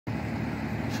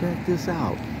check this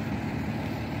out.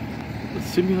 The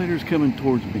simulator's coming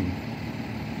towards me,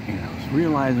 and I was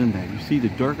realizing that you see the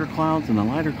darker clouds and the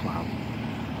lighter clouds.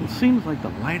 It seems like the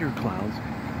lighter clouds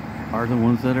are the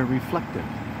ones that are reflective,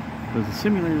 because the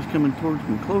simulator's coming towards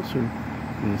me closer,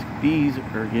 and these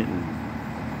are getting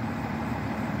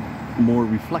more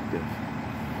reflective.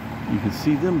 You can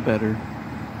see them better,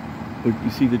 but you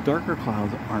see the darker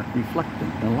clouds aren't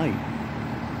reflecting the light.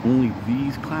 Only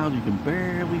these clouds you can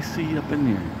barely see up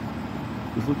in there.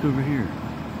 Just look over here.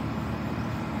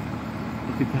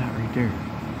 Look at that right there.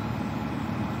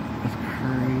 That's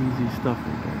crazy stuff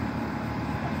right there.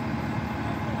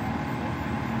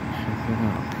 Check it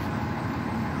out.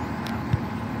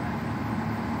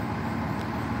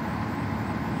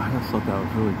 I just thought that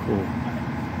was really cool.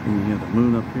 And you have the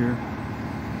moon up here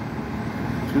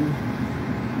too.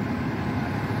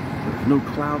 There's no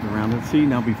clouds around it. See,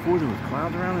 now before there was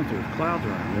clouds around it, there was clouds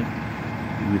around it.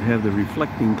 You would have the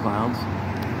reflecting clouds,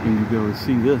 and you'd be able to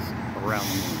see this around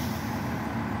the moon.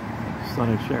 Just thought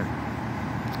I'd share.